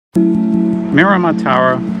Miramar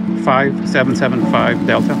Tower, 5775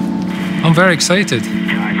 Delta. I'm very excited.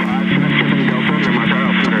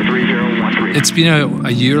 It's been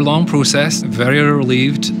a year-long process, very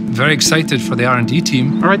relieved, very excited for the R&D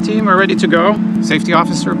team. All right, team, we're ready to go. Safety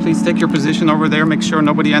officer, please take your position over there. Make sure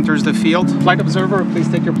nobody enters the field. Flight observer, please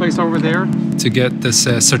take your place over there. To get this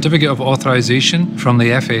certificate of authorization from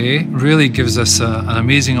the FAA really gives us an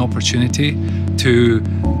amazing opportunity to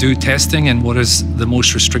do testing in what is the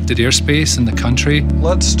most restricted airspace in the country.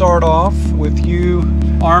 Let's start off with you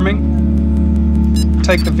arming.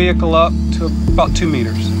 Take the vehicle up to about 2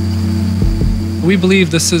 meters. We believe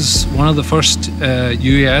this is one of the first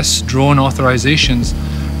US drone authorizations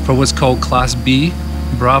for what's called Class B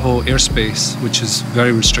Bravo airspace, which is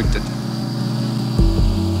very restricted.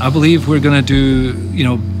 I believe we're going to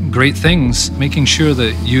do, great things, making sure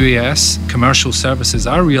that UAS commercial services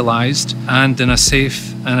are realized and in a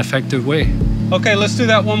safe and effective way. Okay, let's do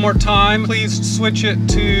that one more time. Please switch it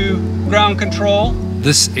to ground control.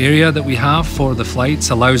 This area that we have for the flights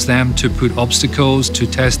allows them to put obstacles, to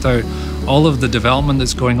test out all of the development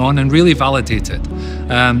that's going on and really validate it.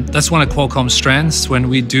 That's one of Qualcomm's strengths. When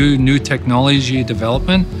we do new technology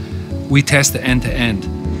development, we test it end to end.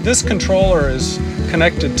 This controller is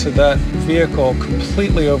connected to that vehicle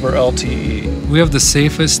completely over LTE. We have the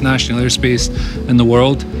safest national airspace in the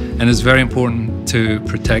world, and it's very important to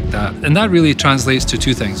protect that. And that really translates to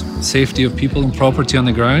two things: safety of people and property on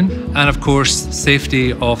the ground, and of course,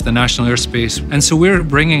 safety of the national airspace. And so we're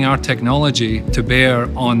bringing our technology to bear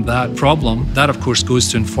on that problem. That, of course, goes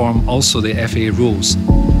to inform also the FAA rules.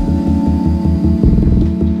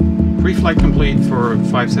 Pre-flight complete for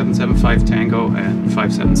 5775 Tango and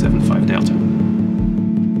 5775 Delta.